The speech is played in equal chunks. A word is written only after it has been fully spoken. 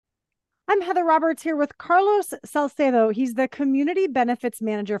I'm Heather Roberts here with Carlos Salcedo. He's the Community Benefits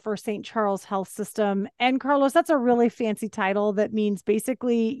Manager for St. Charles Health System. And Carlos, that's a really fancy title that means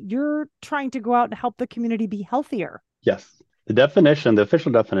basically you're trying to go out and help the community be healthier. Yes. The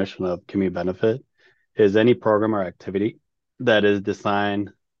official definition of community benefit is any program or activity that is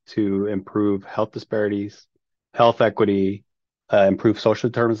designed to improve health disparities, health equity, improve social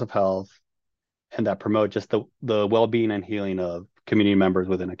terms of health, and that promote just the well-being and healing of community members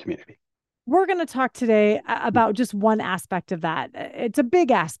within a community. We're going to talk today about just one aspect of that. It's a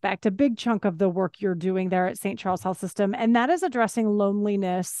big aspect, a big chunk of the work you're doing there at St. Charles Health System, and that is addressing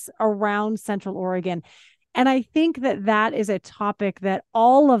loneliness around Central Oregon. And I think that that is a topic that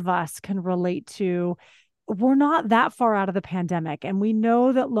all of us can relate to. We're not that far out of the pandemic, and we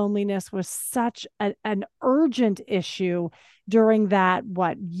know that loneliness was such an urgent issue during that,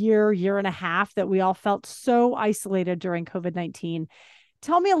 year and a half that we all felt so isolated during COVID-19.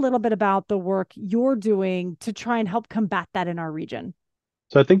 Tell me a little bit about the work you're doing to try and help combat that in our region.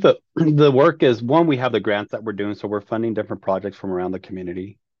 So I think that the work is one, we have the grants that we're doing, so we're funding different projects from around the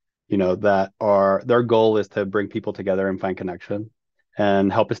community, that are their goal is to bring people together and find connection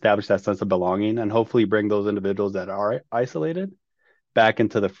and help establish that sense of belonging and hopefully bring those individuals that are isolated back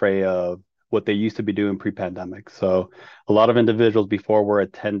into the fray of what they used to be doing pre-pandemic. So a lot of individuals before were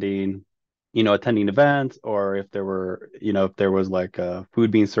attending events, or if there was like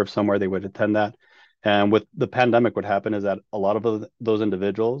food being served somewhere, they would attend that. And with the pandemic, what happened is that a lot of those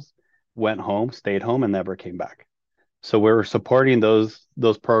individuals went home, stayed home, and never came back. So we're supporting those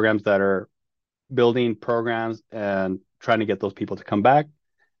programs that are building programs and trying to get those people to come back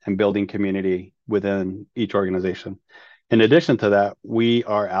and building community within each organization. In addition to that, we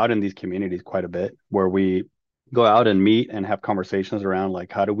are out in these communities quite a bit where we go out and meet and have conversations around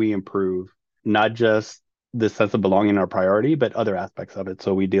like how do we improve not just this sense of belonging our priority, but other aspects of it.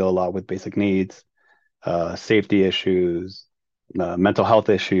 So we deal a lot with basic needs, safety issues, mental health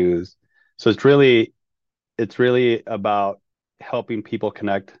issues. So it's really about helping people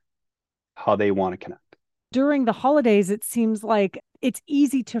connect how they want to connect. During the holidays, it seems like it's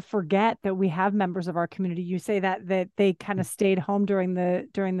easy to forget that we have members of our community. You say that they kind of stayed home during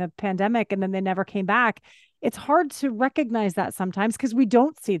the pandemic and then they never came back. It's hard to recognize that sometimes because we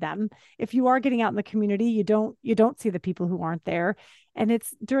don't see them. If you are getting out in the community, you don't see the people who aren't there. And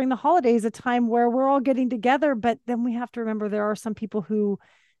it's during the holidays a time where we're all getting together, but then we have to remember there are some people who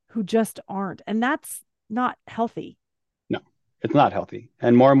just aren't. And that's not healthy. No, it's not healthy.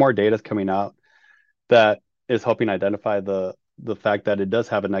 And more data is coming out that is helping identify the fact that it does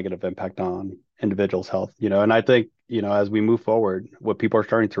have a negative impact on individuals' health. And I think, as we move forward, what people are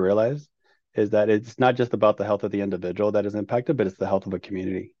starting to realize is that it's not just about the health of the individual that is impacted, but it's the health of a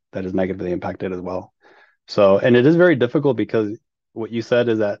community that is negatively impacted as well. So, and it is very difficult because what you said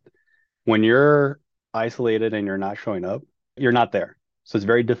is that when you're isolated and you're not showing up, you're not there. So it's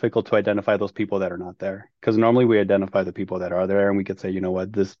very difficult to identify those people that are not there. Because normally we identify the people that are there and we could say, you know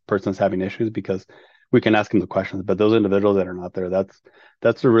what, this person's having issues because we can ask them the questions. But those individuals that are not there,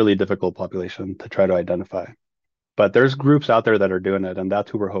 that's a really difficult population to try to identify. But there's groups out there that are doing it, and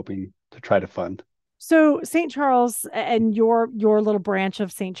that's who we're hoping to try to fund. So St. Charles and your little branch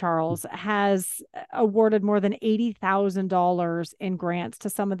of St. Charles has awarded more than $80,000 in grants to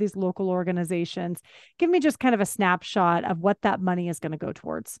some of these local organizations. Give me just kind of a snapshot of what that money is going to go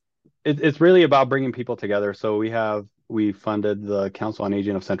towards. It's really about bringing people together. So we funded the Council on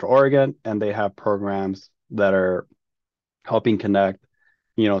Aging of Central Oregon, and they have programs that are helping connect,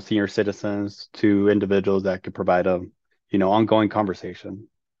 senior citizens to individuals that could provide them, ongoing conversation,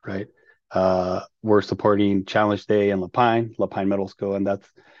 right? We're supporting Challenge Day in La Pine Middle School, and that's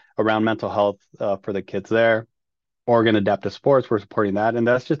around mental health for the kids there. Oregon Adaptive Sports, we're supporting that, and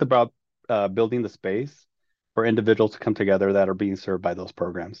that's just about building the space for individuals to come together that are being served by those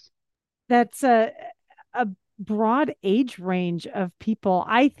programs. That's a broad age range of people.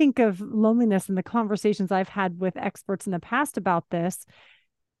 I think of loneliness in the conversations I've had with experts in the past about this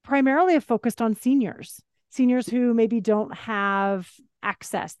primarily have focused on seniors who maybe don't have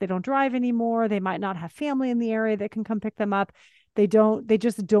access. They don't drive anymore. They might not have family in the area that can come pick them up. They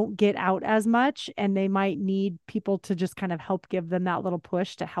just don't get out as much. And they might need people to just kind of help give them that little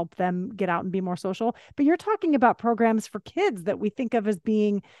push to help them get out and be more social. But you're talking about programs for kids that we think of as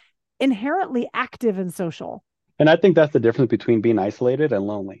being inherently active and social. And I think that's the difference between being isolated and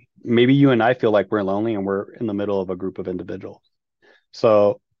lonely. Maybe you and I feel like we're lonely and we're in the middle of a group of individuals.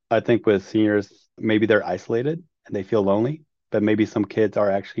 So I think with seniors, maybe they're isolated and they feel lonely, but maybe some kids are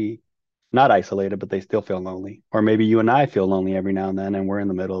actually not isolated, but they still feel lonely. Or maybe you and I feel lonely every now and then, and we're in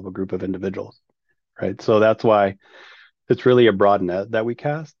the middle of a group of individuals, right? So that's why it's really a broad net that we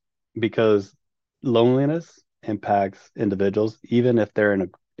cast. because loneliness impacts individuals, even if they're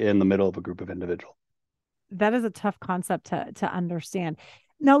in the middle of a group of individuals. That is a tough concept to understand.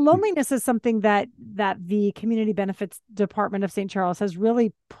 Now, loneliness is something that the Community Benefits Department of St. Charles has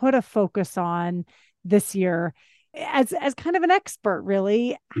really put a focus on this year as kind of an expert,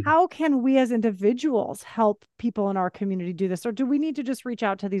 really. How can we as individuals help people in our community do this? Or do we need to just reach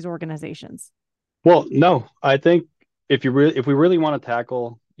out to these organizations? Well, no, I think if we really want to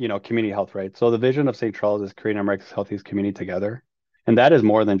tackle, community health, right? So the vision of St. Charles is creating America's healthiest community together. And that is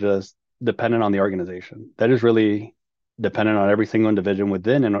more than just dependent on the organization. That is really dependent on every single individual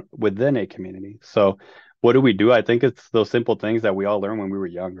within a community. So what do we do? I think it's those simple things that we all learned when we were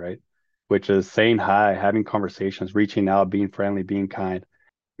young, right? Which is saying hi, having conversations, reaching out, being friendly, being kind.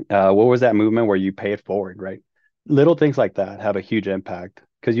 What was that movement where you pay it forward, right? Little things like that have a huge impact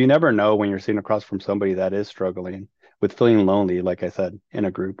because you never know when you're sitting across from somebody that is struggling with feeling lonely, like I said, in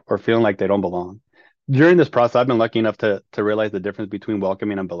a group or feeling like they don't belong. During this process, I've been lucky enough to realize the difference between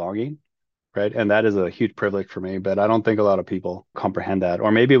welcoming and belonging, right? And that is a huge privilege for me, but I don't think a lot of people comprehend that.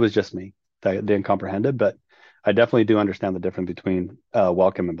 Or maybe it was just me that didn't comprehend it, but I definitely do understand the difference between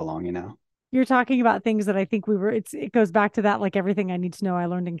welcome and belonging now. You're talking about things that I think it goes back to that, like everything I need to know I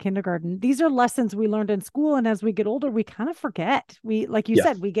learned in kindergarten. These are lessons we learned in school. And as we get older, we kind of forget. Like you Yes.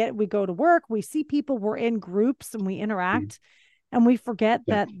 said, we go to work, we see people, we're in groups and we Mhm. interact. And we forget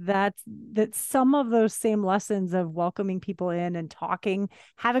Yeah. that some of those same lessons of welcoming people in and talking,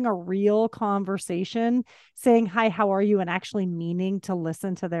 having a real conversation, saying, hi, how are you? And actually meaning to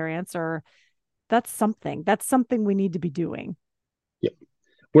listen to their answer. That's something we need to be doing. Yeah.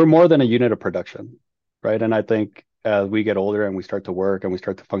 We're more than a unit of production, right? And I think as we get older and we start to work and we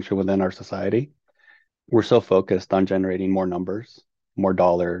start to function within our society, we're so focused on generating more numbers, more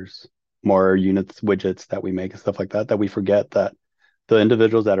dollars, more units, widgets that we make and stuff like that, that we forget that the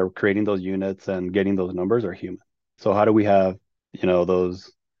individuals that are creating those units and getting those numbers are human. So how do we have,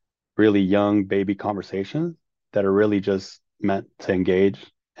 those really young baby conversations that are really just meant to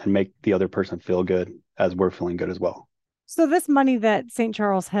engage and make the other person feel good as we're feeling good as well? So this money that St.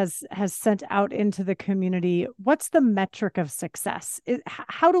 Charles has sent out into the community, what's the metric of success?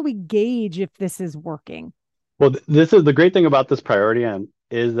 How do we gauge if this is working? Well, this is the great thing about this priority and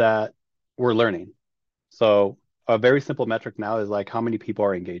is that we're learning. So a very simple metric now is like how many people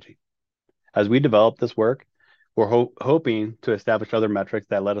are engaging. As we develop this work, we're hoping to establish other metrics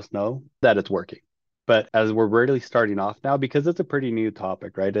that let us know that it's working. But as we're really starting off now, because it's a pretty new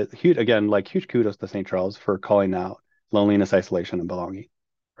topic, right? It's huge, again, like huge kudos to St. Charles for calling out loneliness, isolation, and belonging,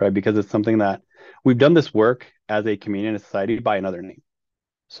 right? Because it's something that we've done this work as a community and a society by another name.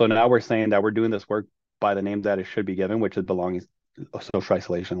 So now we're saying that we're doing this work by the name that it should be given, which is belonging, social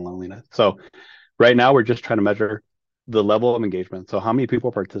isolation, and loneliness. So right now we're just trying to measure the level of engagement. So how many people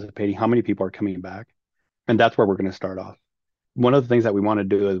are participating, how many people are coming back, and that's where we're going to start off. One of the things that we want to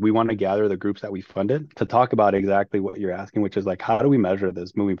do is we want to gather the groups that we funded to talk about exactly what you're asking, which is like, how do we measure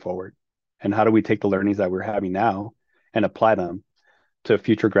this moving forward? And how do we take the learnings that we're having now and apply them to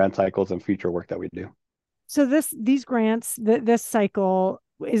future grant cycles and future work that we do? So these grants, this cycle,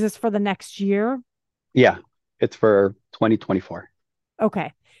 is this for the next year? Yeah, it's for 2024.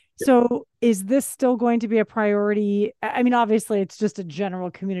 Okay. Yeah. So is this still going to be a priority? I mean, obviously it's just a general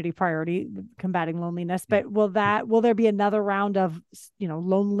community priority, combating loneliness, but will there be another round of,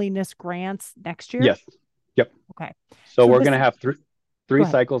 loneliness grants next year? Yes. Yep. Okay. So So we're this, going to have go three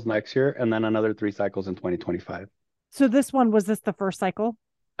ahead. cycles next year and then another three cycles in 2025. So this one, was this the first cycle?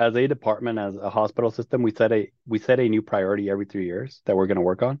 As a department, as a hospital system, we set a new priority every 3 years that we're going to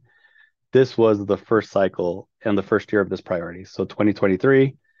work on. This was the first cycle and the first year of this priority. So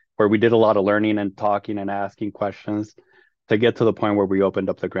 2023, where we did a lot of learning and talking and asking questions to get to the point where we opened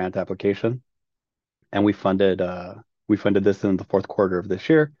up the grant application and we funded this in the fourth quarter of this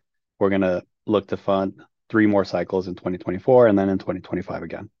year. We're going to look to fund three more cycles in 2024 and then in 2025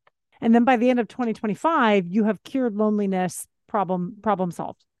 again. And then by the end of 2025, you have cured loneliness, problem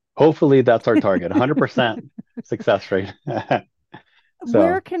solved. Hopefully that's our target, 100% success rate.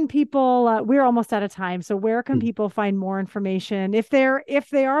 Where So can people we're almost out of time, so where can people find more information if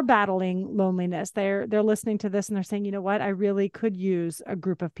they are battling loneliness, they're listening to this and they're saying, you know what, I really could use a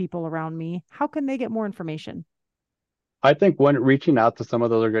group of people around me? How can they get more information? I think when reaching out to some of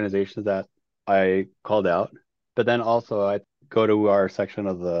those organizations that I called out, but then also I go to our section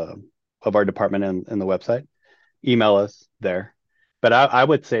of our department in the website, email us there. But I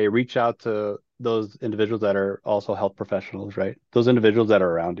would say reach out to those individuals that are also health professionals, right? Those individuals that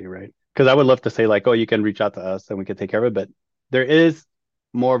are around you, right? Because I would love to say like, oh, you can reach out to us and we can take care of it, but there is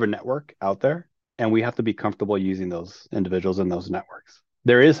more of a network out there, and we have to be comfortable using those individuals in those networks.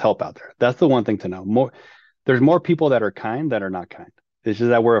 There is help out there. That's the one thing to know. There's more people that are kind that are not kind. It's just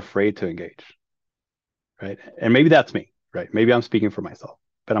that we're afraid to engage, right? And maybe that's me, right? Maybe I'm speaking for myself,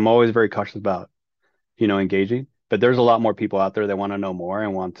 but I'm always very cautious about, engaging. But there's a lot more people out there that want to know more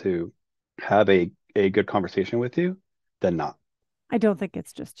and want to have a good conversation with you than not. I don't think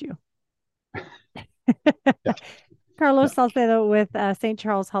it's just you. Yeah. Carlos Yeah. Salcedo with St.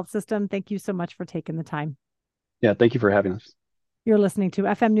 Charles Health System. Thank you so much for taking the time. Yeah. Thank you for having us. You're listening to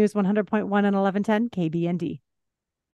FM News 100.1 and 1110 KBND.